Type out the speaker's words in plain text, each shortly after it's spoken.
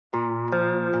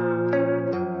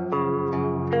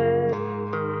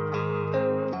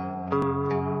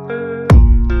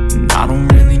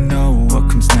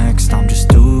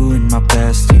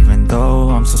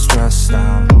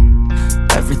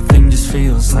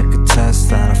like a test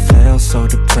that I fail, so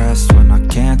depressed when I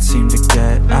can't seem to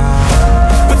get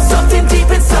out. But something deep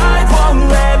inside won't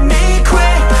let me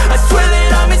quit. I swear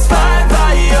that I'm inspired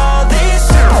by all this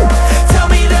shit. Tell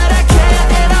me that I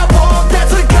can't and I won't.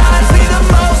 That's what guides me the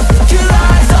most. Your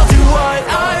lies, I'll do what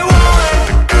I want.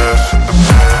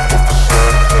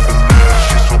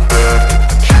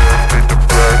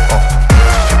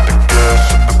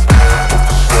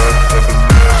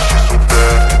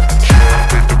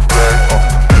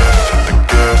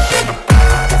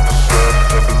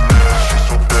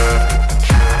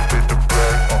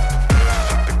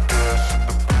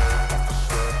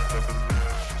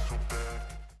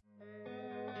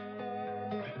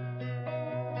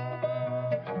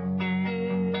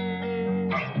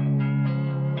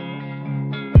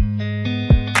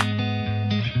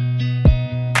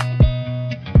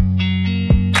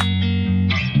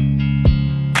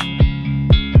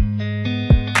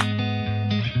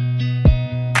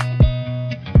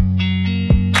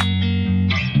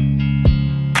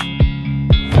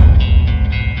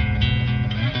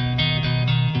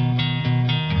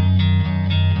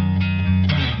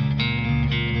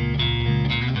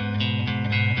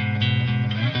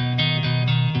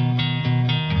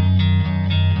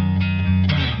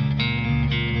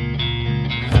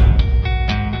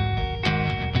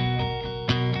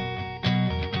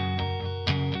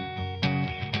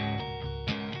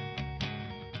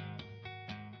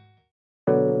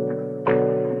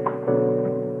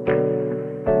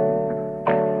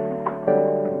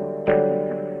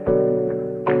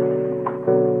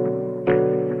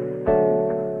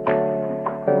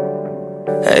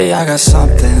 Hey, I got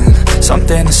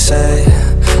something to say.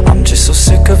 I'm just so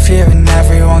sick of hearing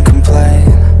everyone complain.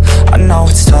 I know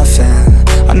it's tough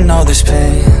and I know there's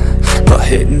pain, but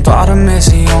hitting bottom is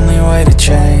the only way to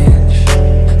change.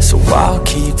 So I'll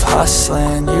keep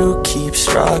hustling, you keep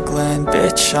struggling.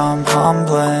 Bitch, I'm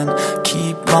humbling,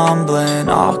 keep mumbling.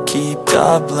 I'll keep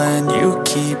doubling, you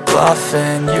keep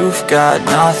bluffing. You've got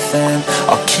nothing,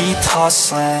 I'll keep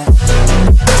hustling.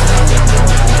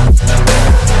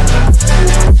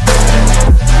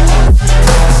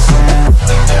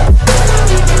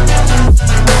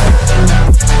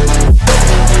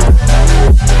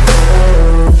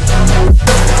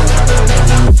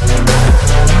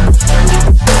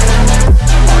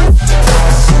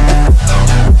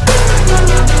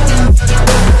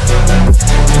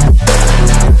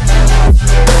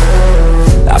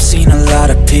 I've seen a lot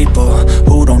of people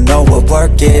who don't know what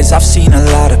work is. I've seen a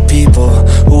lot of people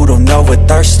who don't know what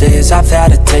thirst is. I've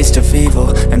had a taste of evil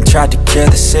and tried to cure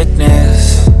the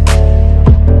sickness,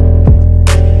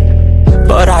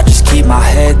 but I just keep my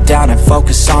head down and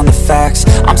focus on the facts.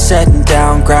 I'm setting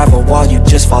down gravel while you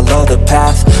just follow the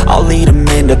path. I'll lead them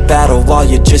into battle while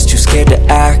you're just too scared to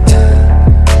act.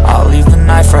 I'll leave the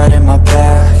knife right in my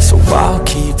back. So I'll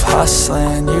keep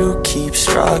hustling, you keep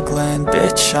struggling.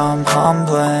 Bitch, I'm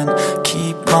humbling,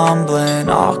 keep mumbling.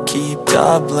 I'll keep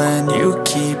doubling, you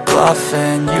keep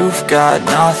bluffing. You've got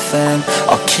nothing,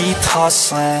 I'll keep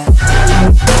hustling.